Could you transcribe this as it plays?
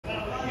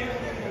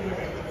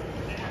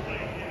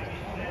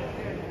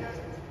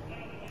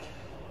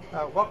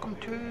Welcome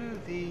to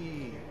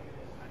the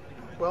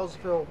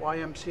Wellsville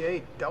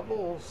YMCA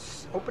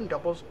Open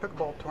Doubles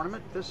Pickleball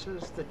Tournament. This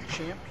is the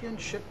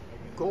championship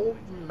gold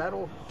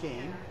medal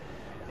game,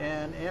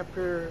 and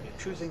after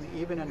choosing the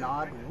even and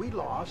odd, we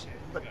lost,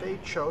 but they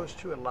chose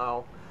to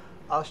allow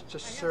us to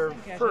serve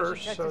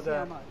first, so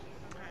that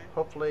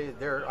hopefully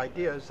their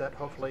idea is that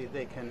hopefully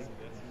they can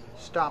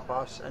stop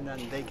us, and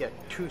then they get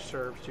two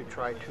serves to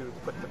try to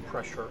put the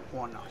pressure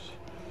on us.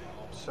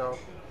 So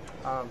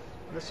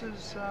this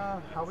is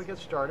how we get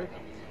started,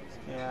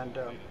 and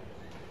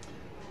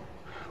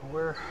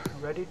we're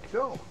ready to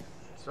go.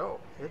 So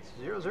it's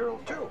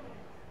 0-0-2 to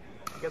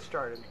get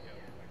started.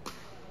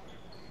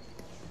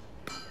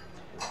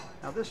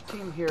 Now this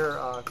team here,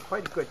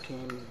 quite a good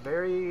team,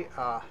 very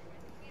a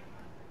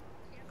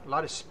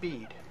lot of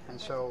speed, and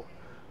so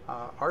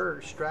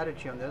our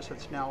strategy on this,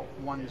 it's now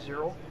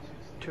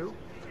 1-0-2.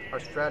 Our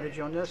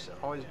strategy on this,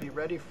 always be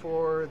ready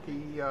for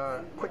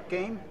the quick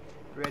game,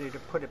 ready to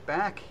put it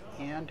back,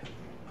 and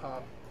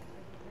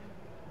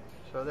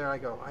so there I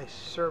go. I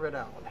serve it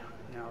out.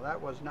 Now that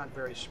was not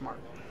very smart.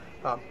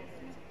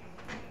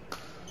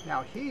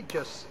 Now he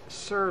just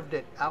served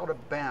it out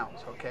of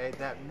bounds. Okay,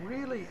 that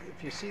really,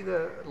 if you see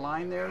the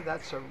line there,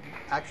 that's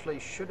actually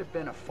should have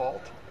been a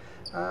fault.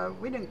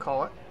 We didn't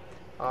call it,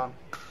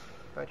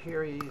 but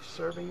here he's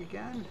serving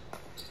again,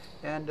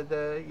 and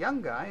the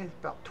young guy,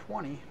 about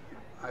 20,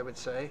 I would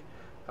say.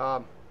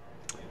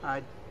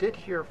 I did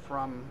hear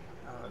from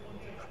a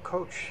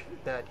coach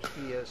that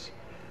he is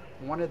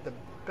one of the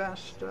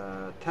best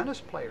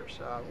tennis players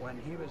when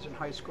he was in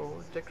high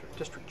school,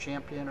 district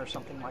champion or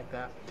something like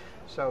that.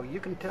 So you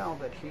can tell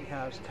that he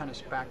has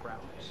tennis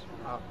backgrounds.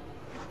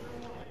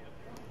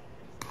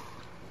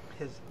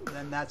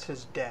 And that's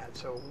his dad.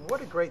 So what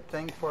a great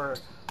thing for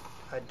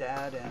a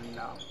dad and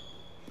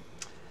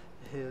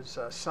his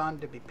son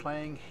to be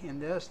playing in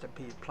this, to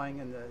be playing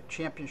in the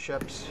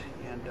championships.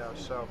 And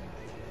so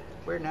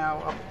we're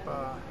now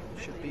up,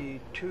 should be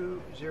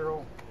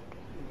 2-0-1.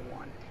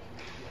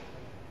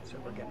 So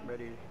we're getting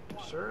ready to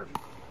serve.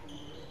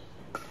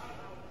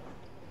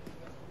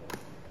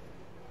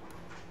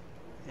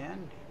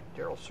 And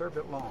Daryl served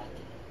it long.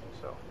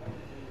 So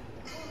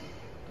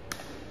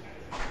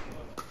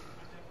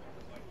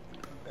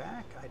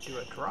back, I do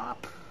a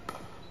drop,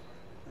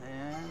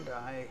 and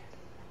I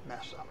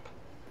mess up.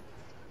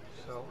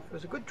 So it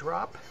was a good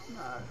drop.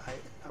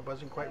 I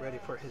wasn't quite ready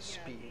for his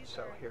speed.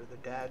 So here the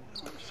dad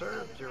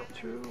serve,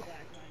 0-2.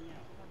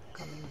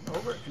 Coming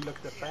over, and look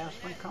at the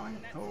fast one coming.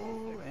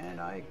 Oh,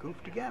 and I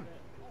goofed again.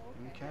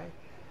 Okay.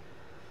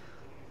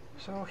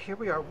 So here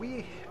we are.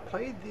 We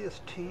played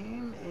this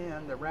team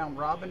in the round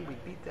robin. We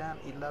beat them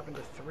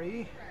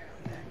 11-3.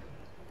 And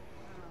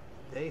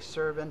they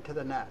serve into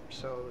the net.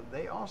 So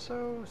they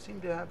also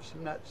seem to have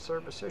some net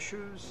service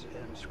issues,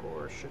 and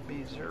score should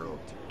be 0-2.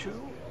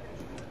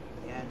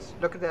 And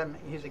look at them.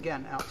 He's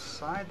again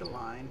outside the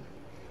line,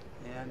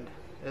 and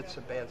it's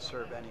a bad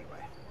serve anyway.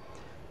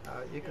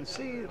 You can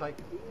see like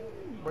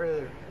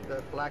where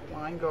the black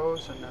line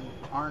goes and then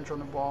orange on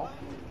the ball.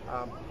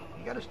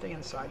 You got to stay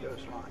inside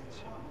those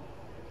lines.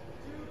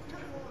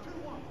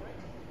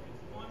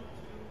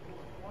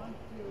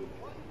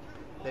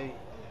 They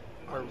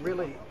are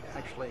really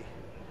actually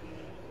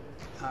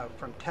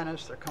from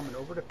tennis, they're coming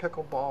over to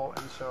pickleball,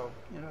 and so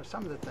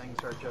some of the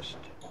things are just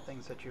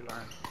things that you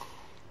learn.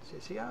 So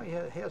you see how he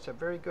has a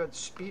very good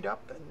speed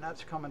up, and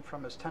that's coming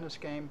from his tennis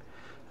game.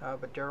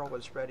 But Daryl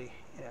was ready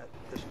at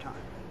this time.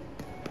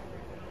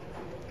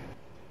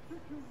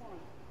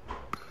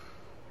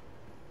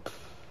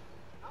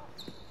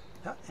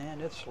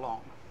 And it's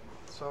long.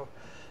 So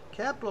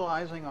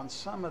capitalizing on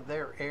some of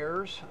their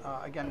errors.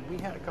 Again, we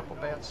had a couple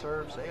bad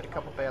serves. They had a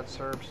couple bad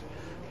serves.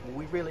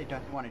 We really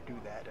don't want to do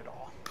that at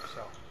all.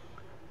 So,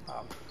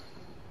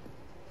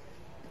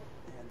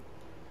 and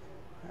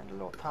I had a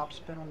little top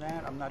spin on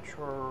that. I'm not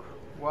sure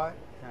what.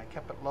 And I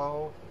kept it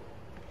low.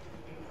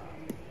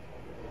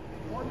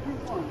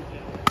 1-2-1.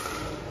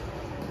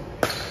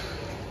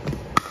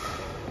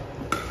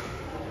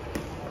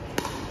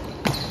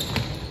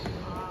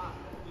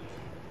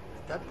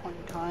 At that point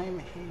in time,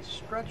 he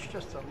stretched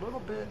just a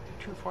little bit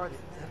too far.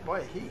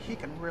 Boy, he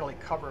can really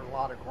cover a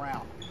lot of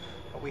ground.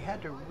 But we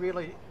had to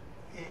really,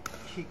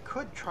 he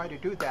could try to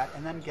do that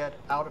and then get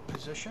out of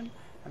position.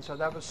 And so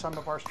that was some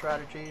of our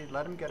strategy.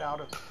 Let him get out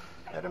of,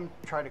 let him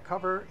try to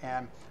cover.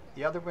 And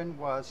the other one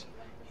was,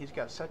 he's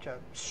got such a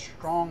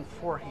strong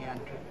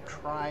forehand to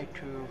try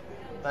to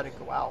let it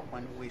go out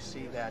when we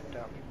see that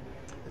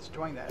it's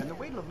doing that. And the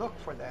way to look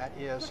for that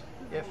is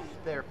if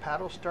their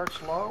paddle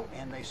starts low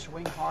and they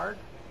swing hard,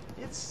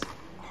 it's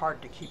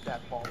hard to keep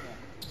that ball in.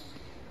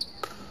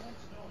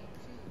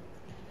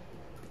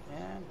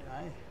 And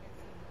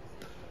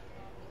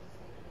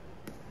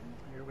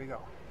here we go.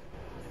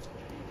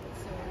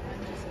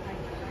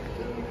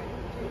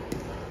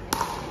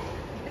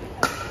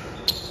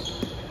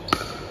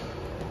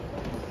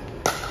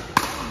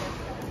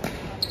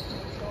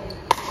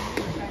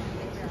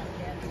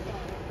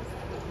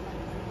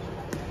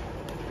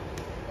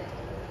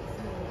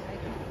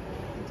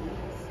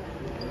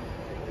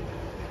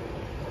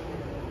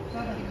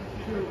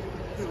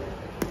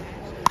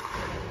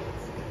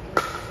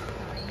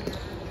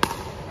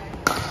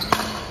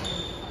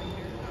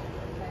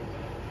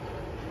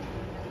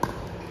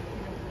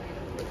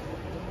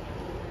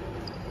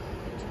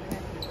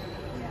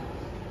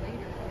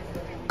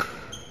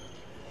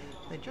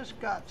 just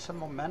got some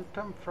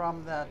momentum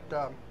from that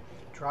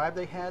drive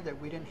they had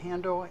that we didn't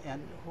handle,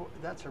 and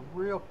that's a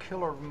real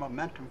killer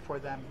momentum for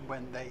them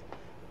when they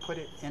put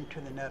it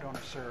into the net on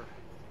a serve.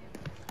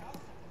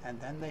 And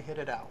then they hit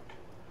it out.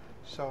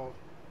 So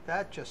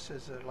that just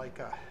is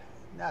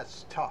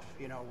that's tough,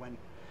 you know, when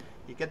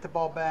you get the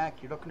ball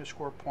back, you're looking to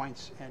score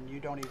points, and you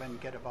don't even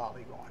get a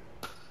volley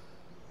going.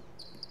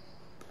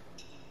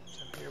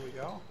 So here we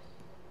go.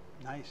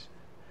 Nice.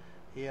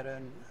 He had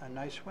a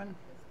nice one.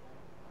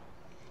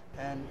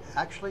 And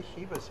actually,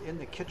 he was in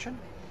the kitchen,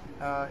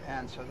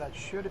 and so that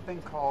should have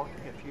been called.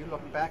 If you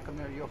look back on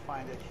there, you'll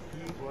find that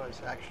he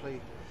was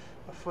actually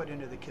a foot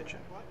into the kitchen.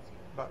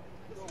 But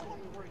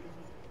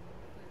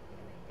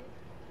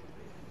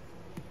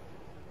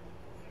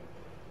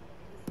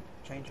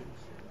changing,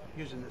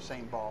 using the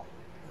same ball.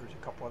 There's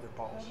a couple other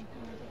balls.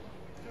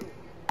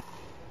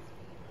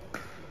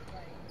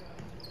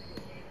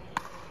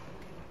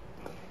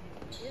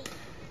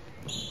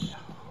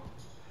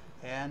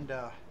 And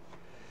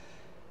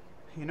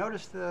you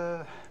notice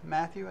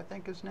Matthew, I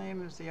think his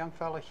name is the young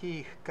fella,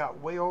 he got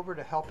way over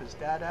to help his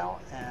dad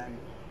out, and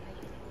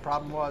the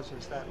problem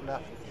is that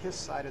left his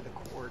side of the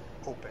court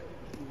open.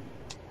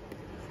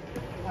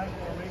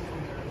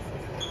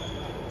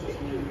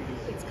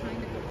 It's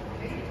kind of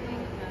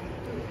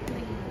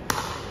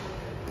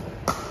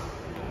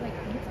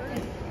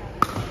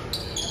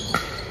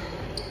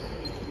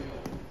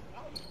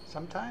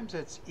sometimes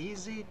it's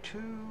easy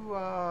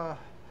to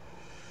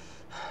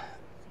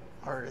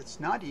or it's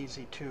not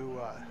easy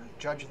to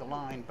judge the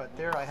line, but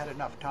there I had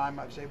enough time.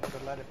 I was able to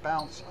let it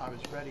bounce. I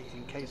was ready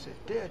in case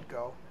it did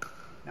go.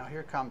 Now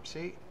here comes,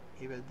 see,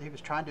 he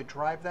was trying to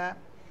drive that.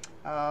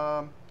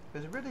 It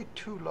was really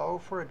too low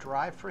for a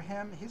drive for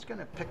him. He's going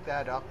to pick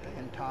that up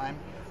in time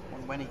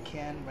when he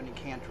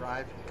can't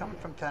drive. Coming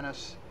from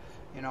tennis,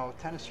 you know,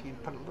 tennis you can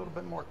put a little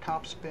bit more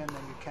top spin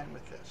than you can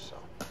with this. So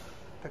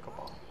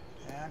pickleball,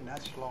 and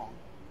that's long.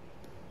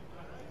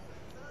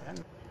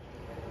 And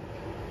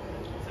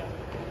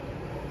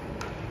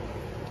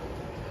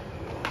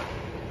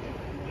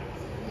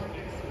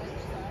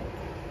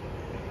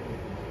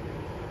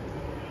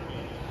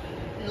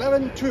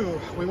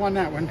 11-2, we won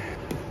that one.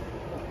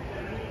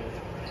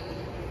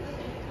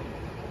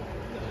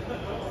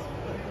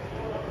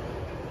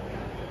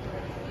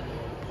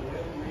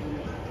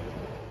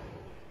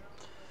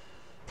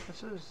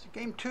 This is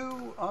game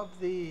 2 of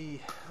the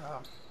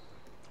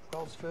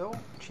Wellsville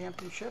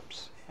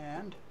Championships,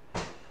 and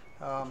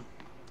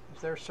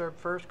it's their serve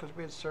first because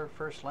we had served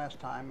first last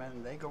time,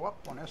 and they go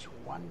up on us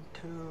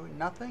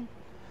 1-2-0.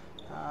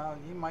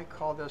 You might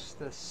call this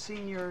the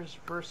seniors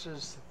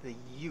versus the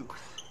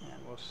youth,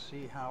 and we'll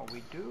see how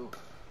we do.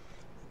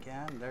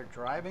 Again, they're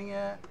driving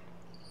it.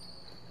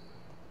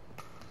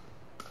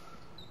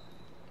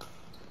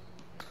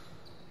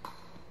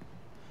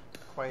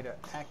 Quite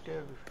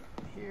active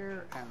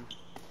here, and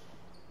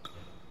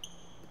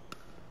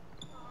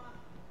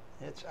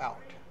it's out.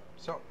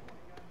 So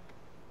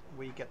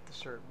we get the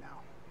serve now.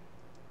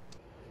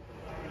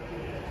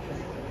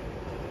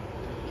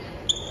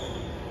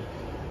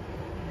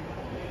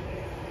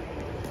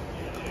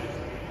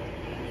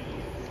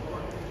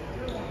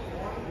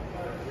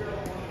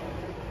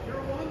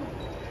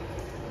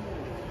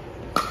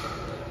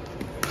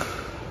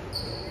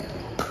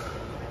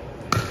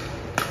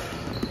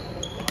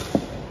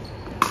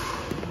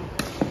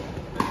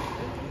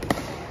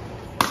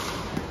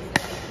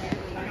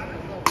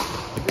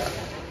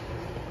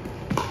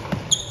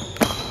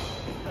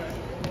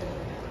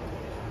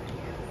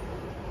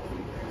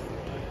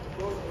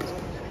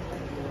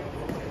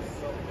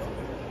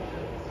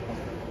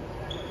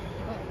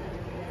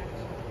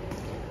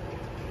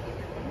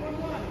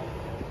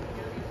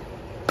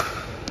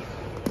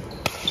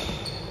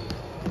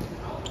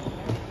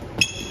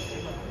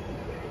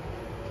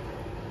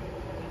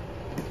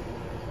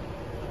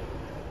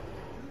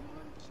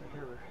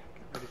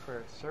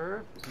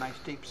 Serve, nice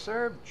deep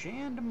serve,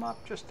 jammed him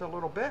up just a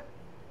little bit,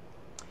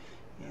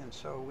 and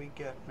so we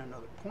get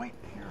another point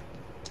here.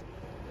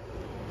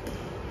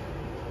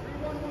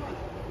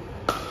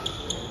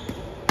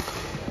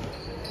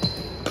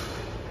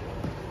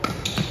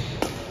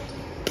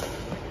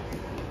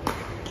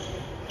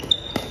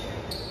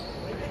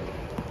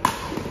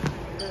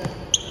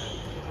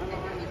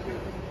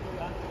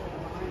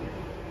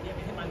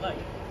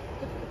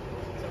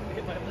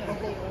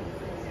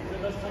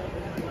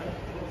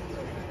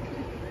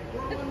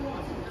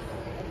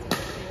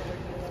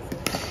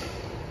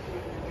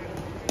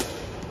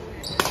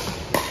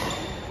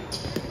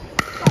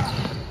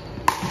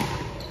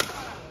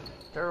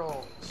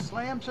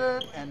 Slams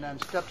it and then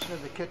steps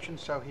into the kitchen,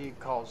 so he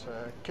calls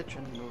a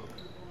kitchen move.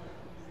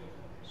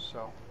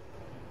 So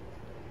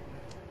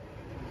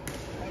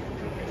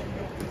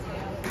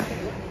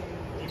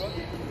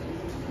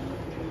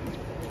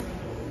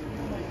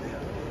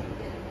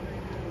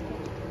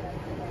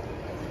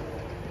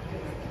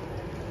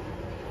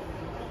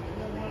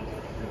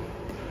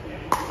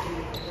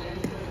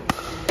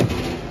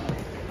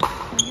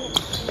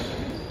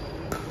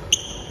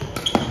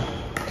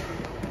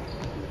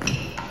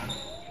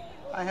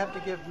I have to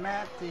give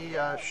Matt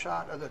the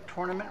shot of the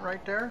tournament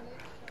right there.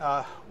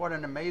 What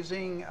an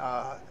amazing,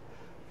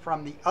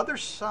 from the other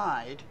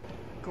side,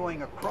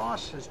 going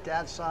across his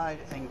dad's side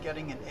and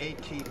getting an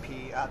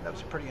ATP. That was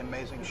a pretty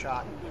amazing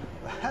shot.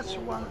 That's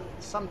one,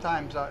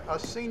 sometimes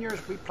us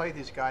seniors, we play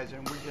these guys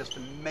and we're just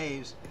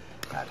amazed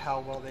at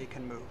how well they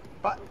can move.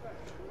 But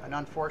an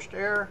unforced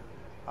error,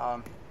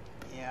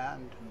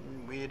 and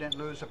we didn't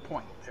lose a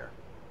point there.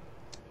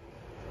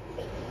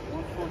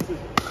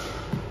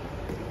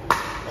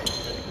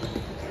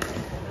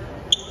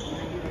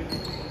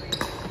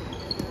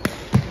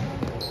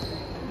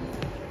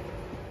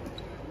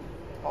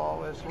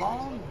 Ball is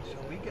long, so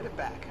we get it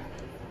back.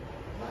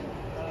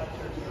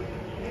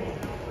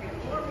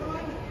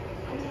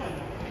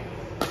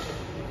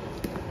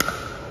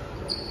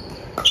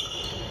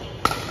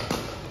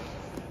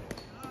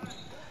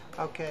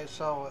 Okay,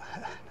 so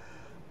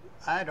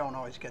I don't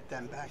always get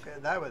them back.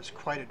 That was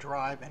quite a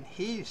drive, and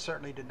he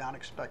certainly did not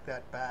expect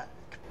that back.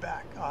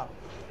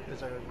 It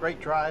was a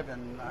great drive,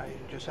 and I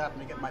just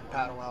happened to get my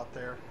paddle out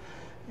there.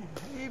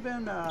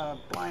 Even a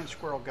blind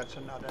squirrel gets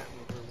a nut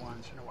every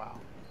once in a while.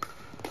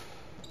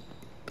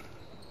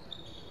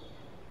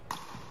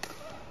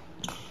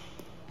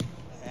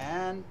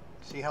 And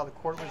see how the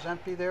court was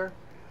empty there?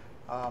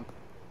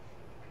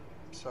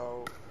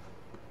 So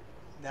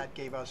that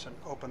gave us an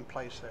open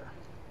place there.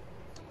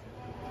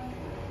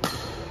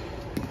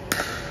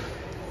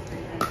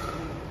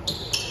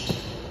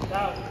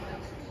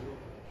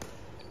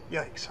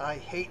 Yikes, I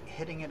hate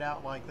hitting it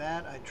out like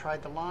that. I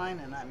tried the line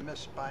and I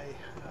missed by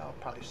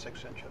probably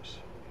 6 inches.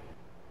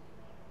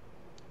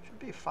 Should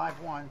be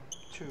 5-1,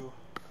 2.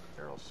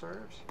 Bittels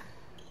serves.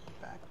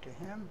 Back to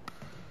him.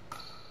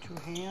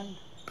 Two-hand.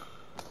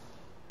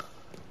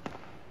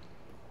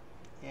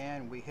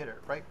 And we hit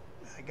it right.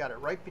 I got it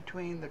right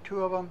between the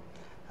two of them.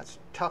 That's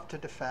tough to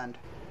defend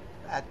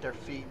at their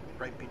feet,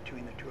 right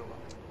between the two of them.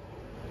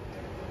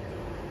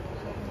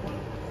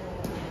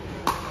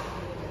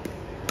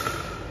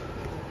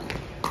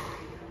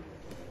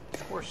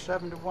 Score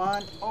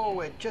 7-1.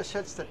 Oh, it just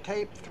hits the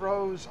tape,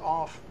 throws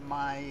off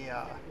my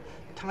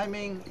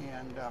timing,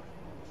 and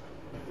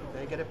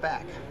they get it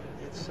back.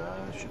 It's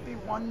should be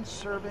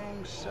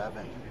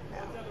 1-7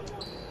 now.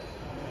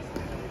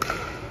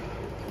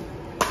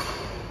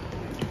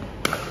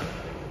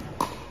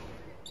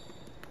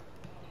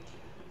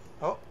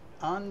 Oh,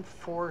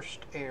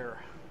 unforced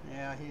error.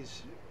 Yeah,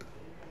 he's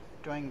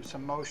doing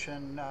some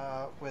motion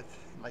with,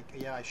 like,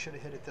 yeah, I should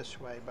have hit it this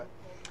way, but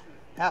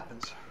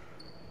happens.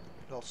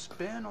 Little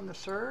spin on the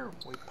serve,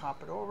 we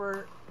pop it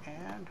over,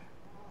 and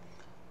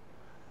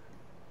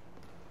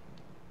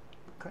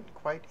couldn't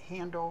quite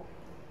handle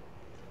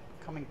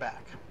coming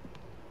back.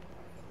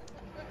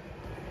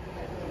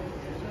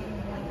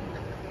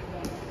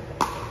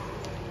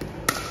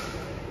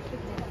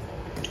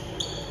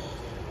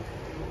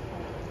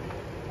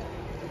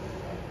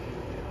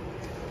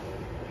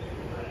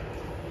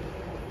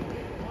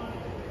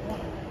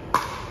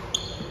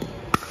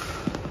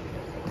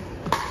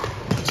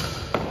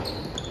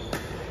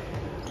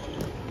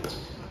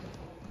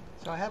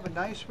 So I have a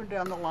nice one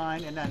down the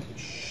line, and then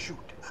shoot,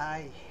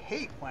 I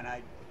hate when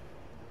I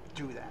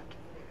do that.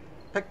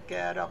 Pick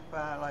that up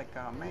like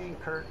a main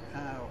Kurt.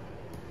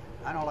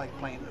 I don't like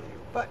playing with you,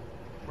 but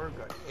we're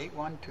good.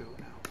 8-1-2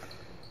 now.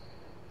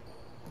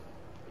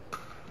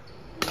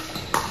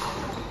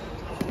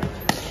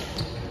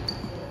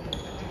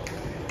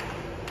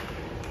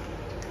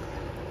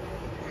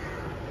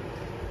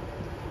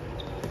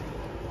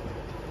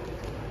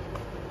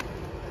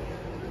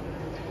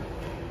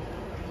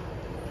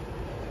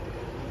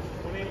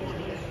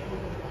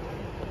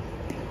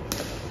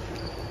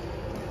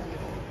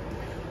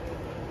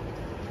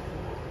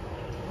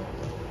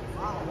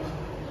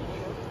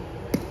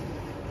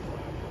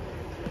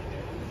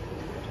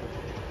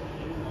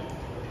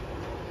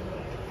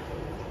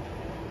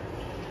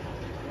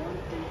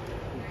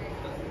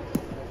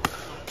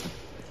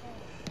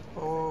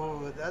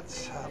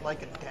 That's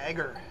like a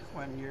dagger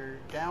when you're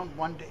down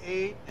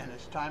 1-8 and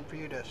it's time for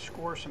you to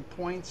score some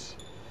points,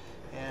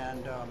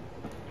 and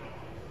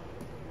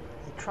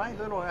you try a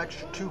little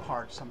extra too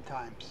hard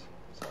sometimes.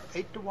 So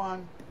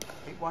 8-1,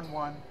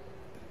 8-1-1.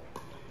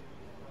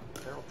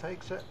 Bittels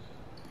takes it,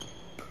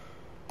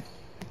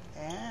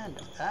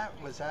 and that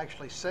was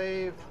actually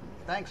saved.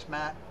 Thanks,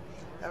 Matt.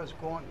 That was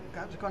going.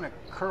 I was going to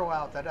curl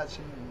out. That had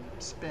some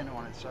spin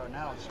on it, so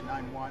now it's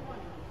 9-1.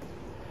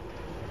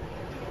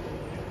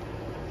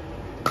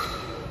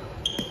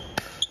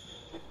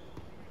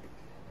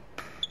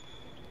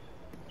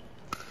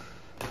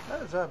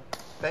 That was a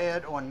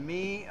bad on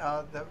me.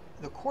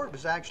 The court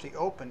was actually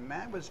open.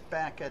 Matt was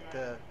back at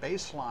the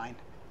baseline,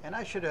 and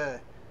I should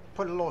have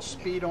put a little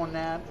speed on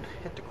that,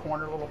 hit the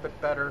corner a little bit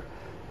better.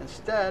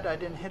 Instead, I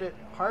didn't hit it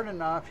hard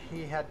enough.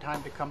 He had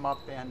time to come up,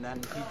 and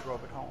then he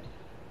drove it home.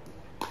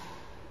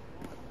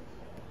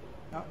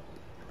 Oh,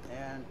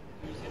 and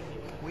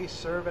we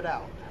serve it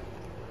out.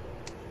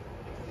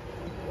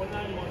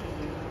 191.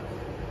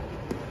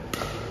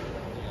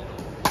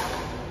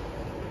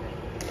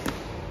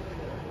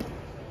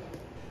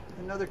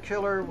 another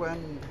killer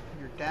when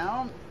you're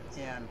down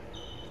and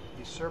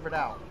you serve it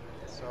out.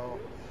 So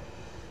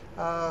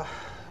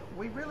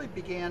we really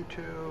began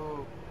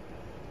to,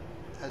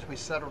 as we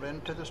settled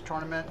into this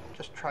tournament,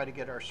 just try to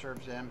get our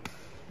serves in.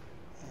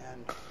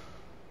 And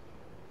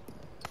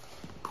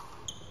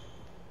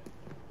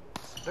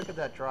look at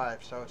that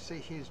drive. So see,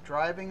 he's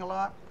driving a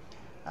lot.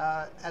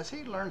 As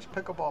he learns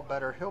pickleball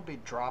better, he'll be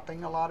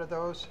dropping a lot of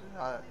those.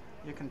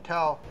 You can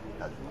tell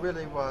that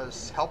really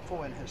was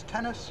helpful in his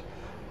tennis,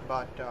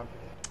 but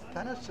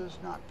tennis is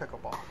not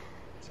pickleball.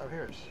 So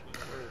here's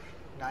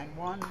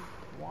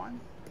 9-1-1,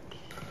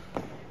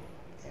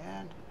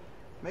 and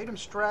made him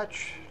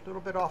stretch, a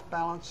little bit off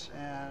balance,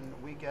 and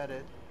we get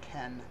it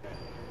 10.